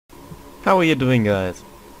How are you doing, guys?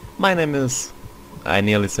 My name is... I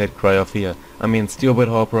nearly said Cry of Fear. I mean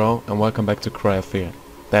StupidHoeBro, and welcome back to Cry of Fear.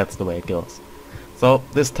 That's the way it goes. So,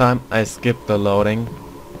 this time I skipped the loading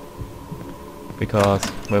because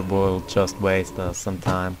we will just waste us some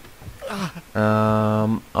time.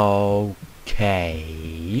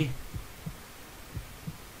 Okay.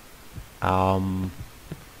 Don't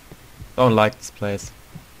like this place.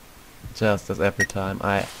 Just as every time.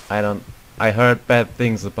 I heard bad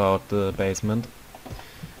things about the basement.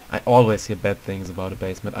 I always hear bad things about the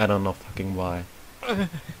basement. I don't know fucking why.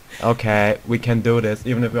 Okay, we can do this,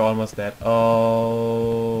 even if we're almost dead. Okay.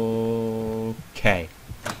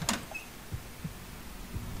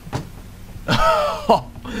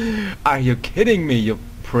 Are you kidding me, you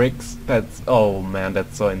pricks? That's... oh man,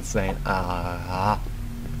 that's so insane.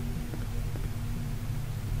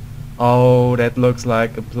 Oh, that looks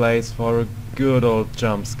like a place for a good old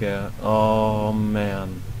jump scare. Oh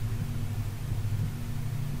man.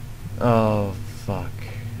 Oh fuck.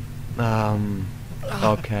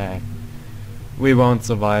 Okay. We won't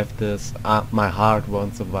survive this. My heart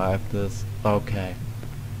won't survive this. Okay.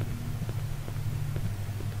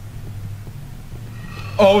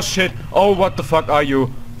 Oh shit! Oh, what the fuck are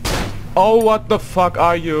you? Oh, what the fuck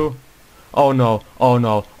are you? Oh no, oh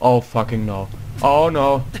no, oh fucking no. Oh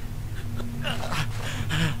no.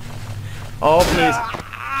 Oh please.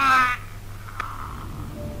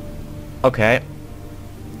 Okay.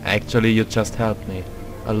 Actually, you just helped me.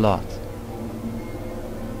 A lot.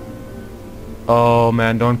 Oh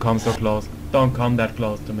man, don't come so close. Don't come that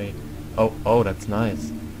close to me. Oh, that's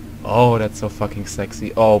nice. Oh, that's so fucking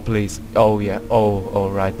sexy. Oh, please. Oh, yeah.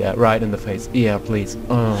 Oh, right there. Right in the face. Yeah, please.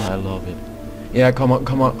 Oh, I love it. Yeah, come on,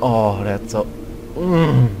 come on. Oh, that's so...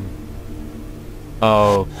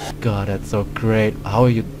 Oh, God, that's so great. How are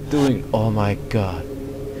you doing? Oh, my God.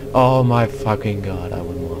 Oh, my fucking God. I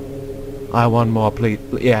want more. I want more, please.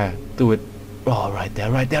 Yeah, do it. Oh, right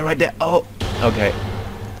there, right there, right there. Oh, okay.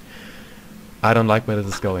 I don't like where this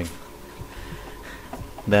is going.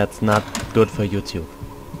 That's not good for YouTube.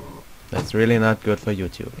 That's really not good for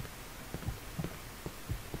YouTube.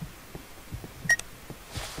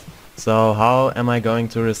 So how am I going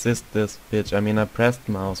to resist this bitch? I mean, I pressed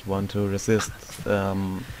mouse 1 to resist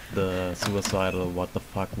the suicidal what the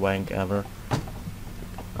fuck wank ever.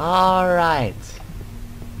 Alright.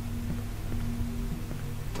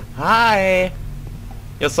 Hi!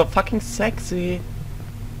 You're so fucking sexy.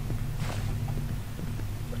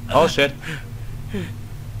 Oh shit.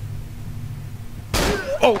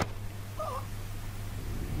 Oh!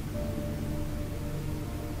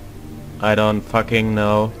 I don't fucking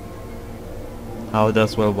know how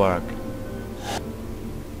this will work.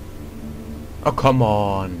 Oh, come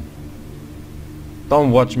on.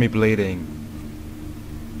 Don't watch me bleeding.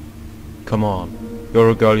 Come on.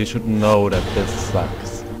 You're a girl, you should know that this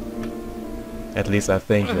sucks. At least I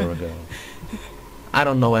think you're a girl. I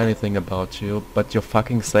don't know anything about you, but you're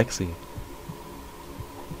fucking sexy.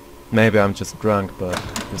 Maybe I'm just drunk, but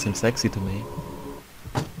you seem sexy to me.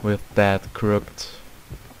 With that crooked...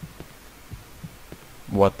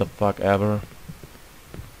 what the fuck ever.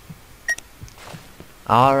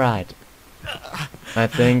 Alright. I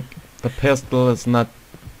think the pistol is not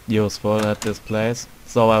useful at this place,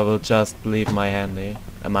 so I will just leave my handy.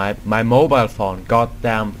 And my mobile phone.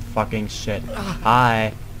 Goddamn fucking shit.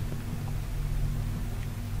 Hi.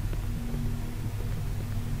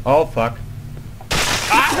 Oh fuck.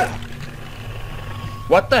 Ah!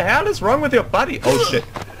 What the hell is wrong with your body? Oh shit.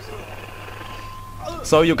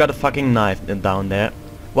 So you got a fucking knife down there.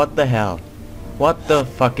 What the hell? What the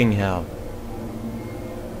fucking hell?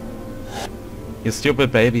 You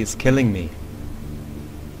stupid baby is killing me.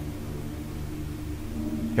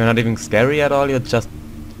 You're not even scary at all, you're just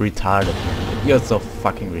retarded. You're so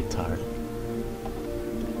fucking retarded.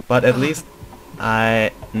 But at least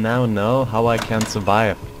I now know how I can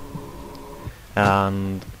survive.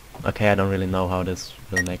 And okay, I don't really know how this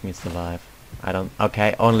will make me survive. I don't...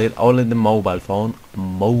 okay, only the mobile phone.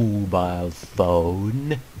 Mobile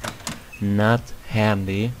phone. Not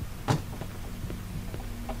handy.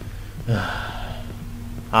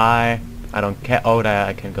 Hi. I don't care. Oh, there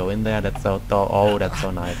I can go in there. That's so... oh, that's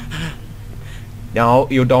so nice. No,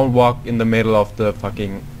 you don't walk in the middle of the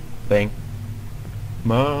fucking thing.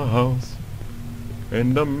 My house.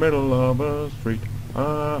 In the middle of a street.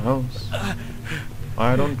 My house.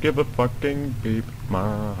 I don't give a fucking beep.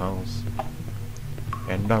 My house.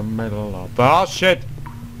 In the middle of... oh shit!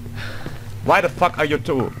 Why the fuck are you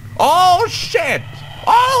two? Oh shit!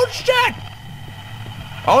 Oh shit!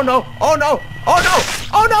 Oh no! Oh no! Oh no!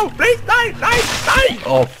 Oh no! Please die! Die! Die!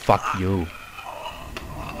 Oh fuck you!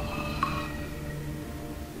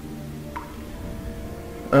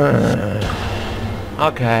 Okay,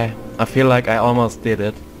 I feel like I almost did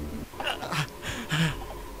it.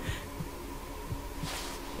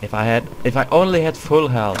 If I only had full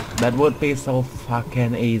health, that would be so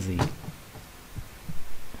fucking easy.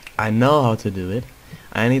 I know how to do it.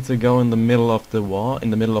 I need to go in the middle of the wall, in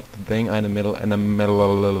the middle of the thing, in the middle.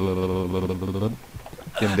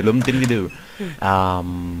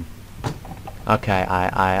 Okay,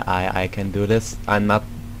 I can do this. I'm not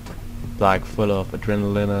like full of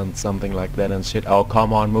adrenaline and something like that and shit. Oh,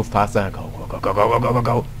 come on, move faster. Go, go, go, go, go, go, go,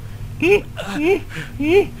 go.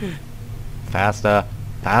 Faster,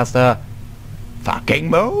 faster. Fucking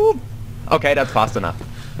move. Okay, that's fast enough.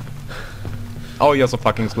 Oh, you're so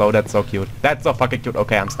fucking slow. That's so cute. That's so fucking cute.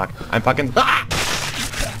 Okay, I'm stuck. I'm fucking... Ah!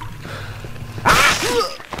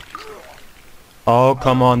 Ah! Oh,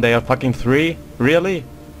 come on. They are fucking 3? Really?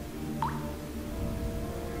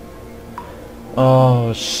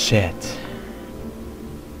 Oh, shit.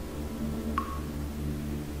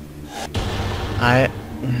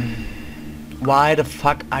 Why the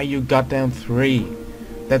fuck are you goddamn 3?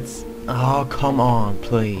 That's... Oh, come on,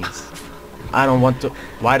 please. I don't want to...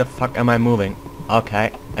 Why the fuck am I moving?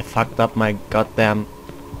 Okay, I fucked up my goddamn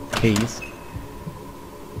keys.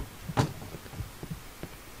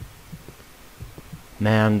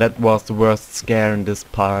 Man, that was the worst scare in this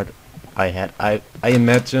part I had. I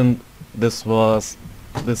imagined this place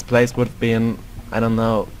would have been, I don't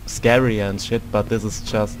know, scary and shit, but this is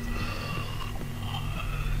just...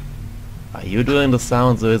 Are you doing the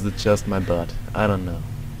sounds or is it just my butt? I don't know.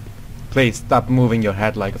 Please stop moving your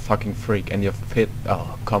head like a fucking freak and your fit.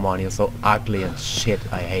 Oh, come on, you're so ugly and shit.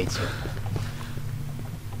 I hate you.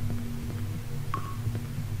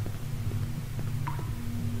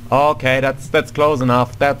 Okay, that's close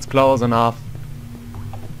enough. That's close enough.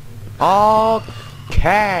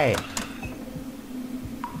 Okay.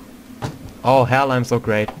 Oh hell, I'm so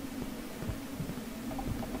great.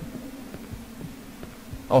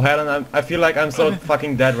 Oh hell, and I feel like I'm so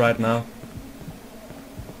fucking dead right now.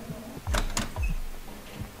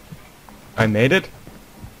 I made it?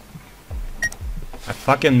 I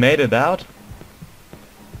fucking made it out?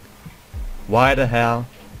 Why the hell?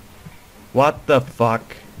 What the fuck?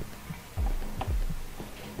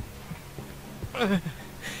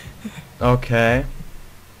 Okay.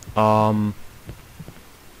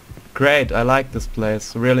 Great, I like this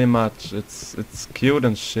place really much. It's cute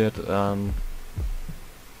and shit.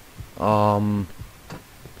 Whoa!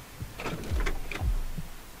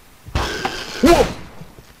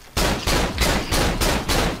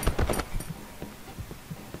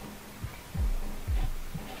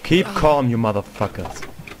 Keep calm, you motherfuckers.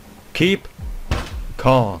 Keep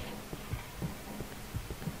calm.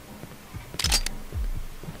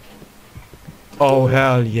 Oh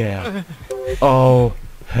hell yeah. Oh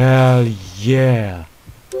hell yeah.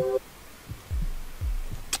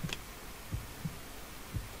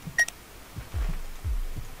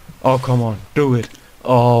 Oh come on, do it.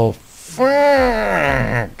 Oh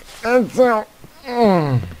fuck. That's so...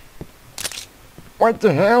 What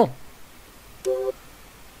the hell?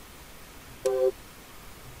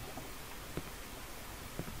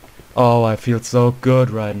 Oh, I feel so good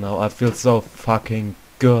right now. I feel so fucking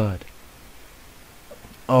good.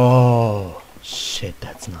 Oh, shit,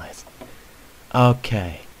 that's nice.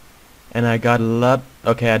 Okay. And I got a lot...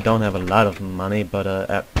 Okay, I don't have a lot of money, but,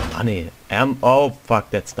 money. Oh, fuck,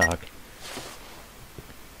 that's dark.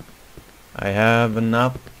 I have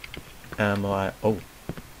enough ammo. Oh.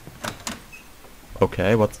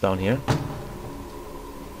 Okay, what's down here?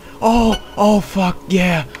 Oh, fuck,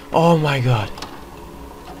 yeah. Oh, my God.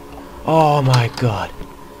 Oh my god.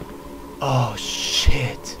 Oh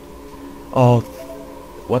shit. Oh,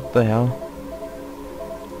 what the hell?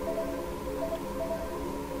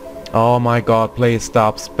 Oh my god, please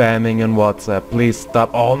stop spamming in WhatsApp. Please stop.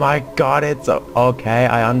 Oh my god, it's okay,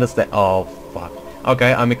 I understand. Oh fuck.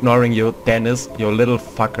 Okay, I'm ignoring you, Dennis, you little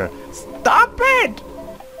fucker. Stop it!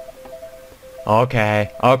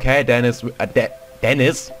 Okay, Dennis.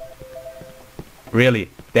 Dennis? Really,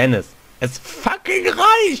 Dennis. Es fucking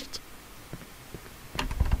reicht!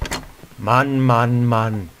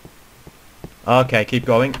 Mann. Okay, keep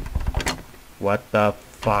going. What the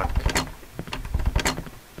fuck?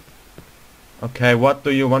 Okay, what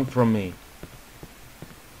do you want from me?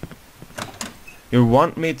 You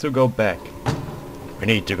want me to go back? We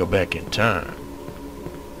need to go back in time.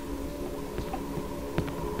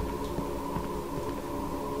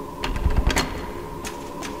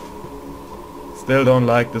 Still don't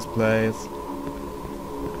like this place.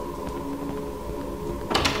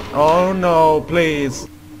 Oh no, please.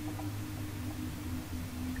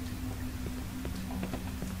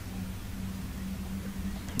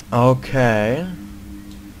 Okay.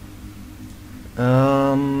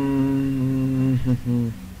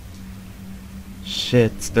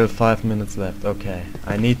 Shit, still 5 minutes left. Okay,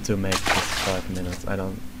 I need to make this 5 minutes. I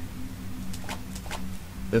don't...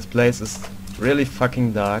 This place is really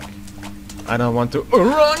fucking dark. I don't want to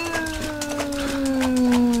run!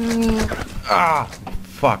 Ah!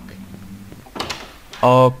 Fuck.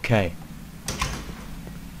 Okay.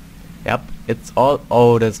 Yep, it's all...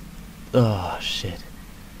 Oh, there's... Oh, shit.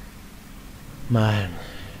 Man.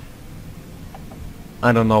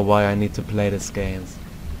 I don't know why I need to play these games.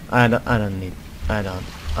 I don't need... I don't...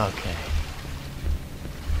 Okay.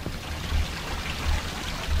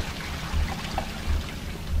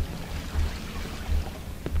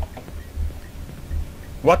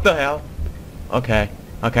 What the hell? Okay.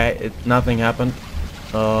 Okay, nothing happened.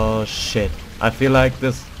 Oh shit. I feel like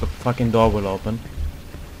the fucking door will open.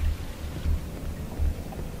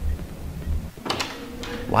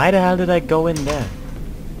 Why the hell did I go in there?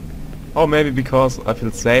 Oh, maybe because I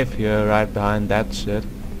feel safe here right behind that shit.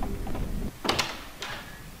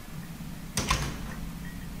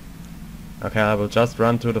 Okay, I will just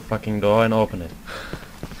run to the fucking door and open it.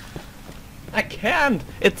 I can't!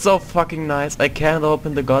 It's so fucking nice. I can't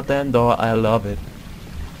open the goddamn door. I love it.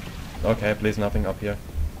 Okay, please nothing up here.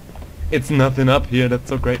 It's nothing up here. That's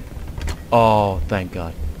so great. Oh, thank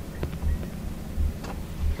God.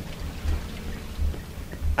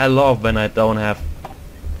 I love when I don't have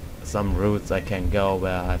some routes I can go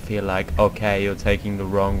where I feel like, okay, you're taking the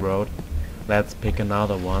wrong road. Let's pick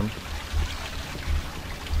another one.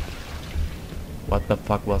 What the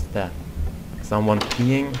fuck was that? Someone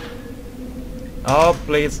peeing? Oh,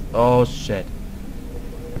 please. Oh, shit.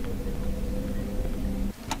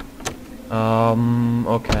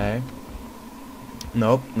 Okay.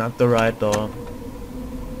 Nope, not the right door.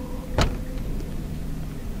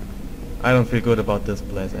 I don't feel good about this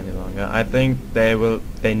place any longer. I think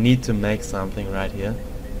they need to make something right here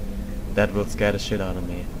that will scare the shit out of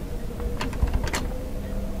me.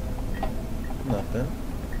 Nothing.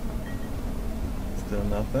 Still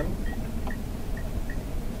nothing.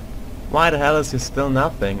 Why the hell is here still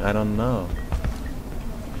nothing? I don't know.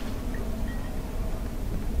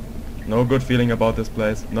 No good feeling about this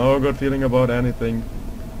place. No good feeling about anything.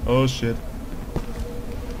 Oh shit.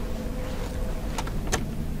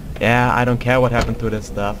 Yeah, I don't care what happened to this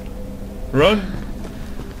stuff. Run!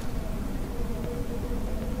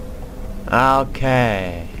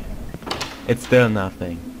 Okay. It's still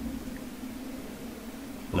nothing.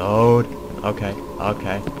 Load. Okay,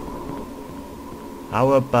 okay.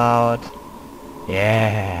 How about...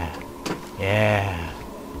 Yeah. Yeah.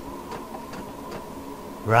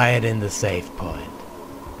 Right in the safe point.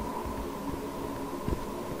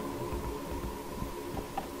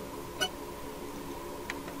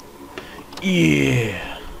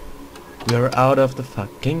 Yeah. We're out of the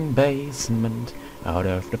fucking basement. Out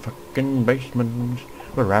of the fucking basement.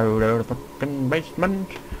 We're out of the fucking basement.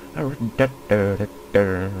 We're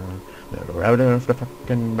out of the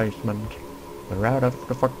fucking basement. We're out of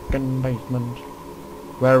the fucking basement.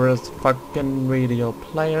 Where is the fucking radio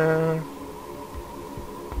player?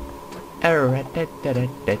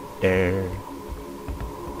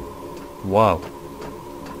 Whoa.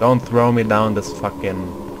 Don't throw me down this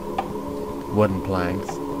fucking wooden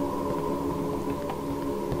planks.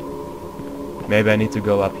 Maybe I need to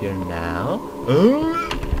go up here now?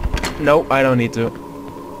 No, I don't need to.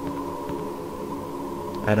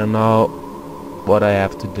 I don't know what I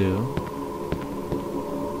have to do.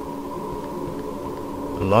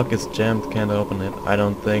 The lock is jammed, can't open it. I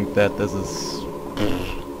don't think that this is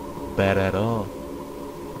bad at all.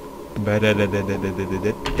 Bad at all.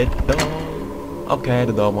 Okay,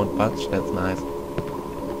 the door won't budge, that's nice.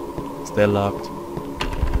 Still locked.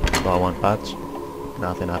 Door won't budge.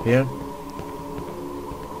 Nothing up here.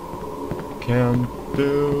 Can't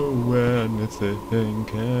do anything.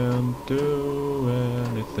 Can't do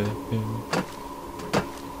anything.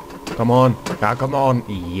 Come on. Ah, come on.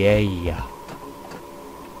 Yeah.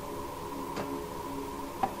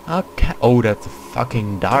 Okay. Oh, that's a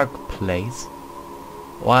fucking dark place.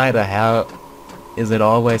 Why the hell is it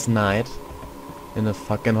always night in a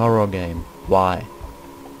fucking horror game? Why?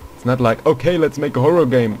 It's not like, okay, let's make a horror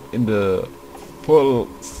game in the full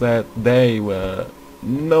set day where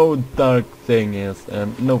no dark thing is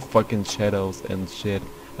and no fucking shadows and shit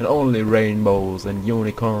and only rainbows and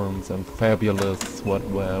unicorns and fabulous what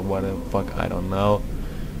the fuck, I don't know,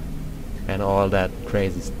 and all that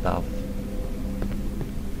crazy stuff.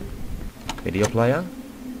 Video player?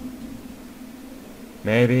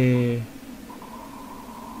 Maybe...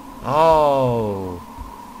 Oh,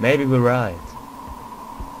 maybe we're right.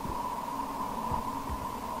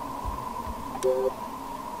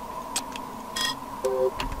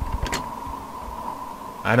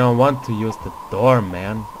 I don't want to use the door,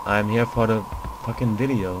 man. I'm here for the fucking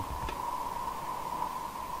video.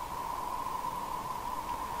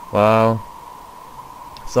 Well,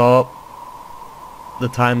 so the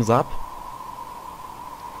time's up.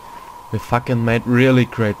 We fucking made really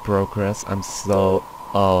great progress. Oh,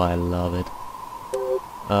 I love it.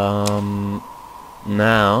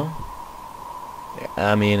 Now,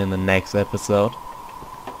 I mean in the next episode,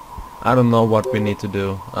 I don't know what we need to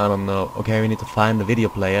do. I don't know. Okay, we need to find the video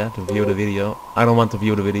player to view the video. I don't want to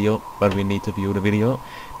view the video, but we need to view the video.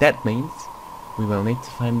 That means we will need to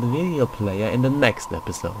find the video player in the next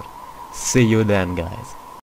episode. See you then, guys.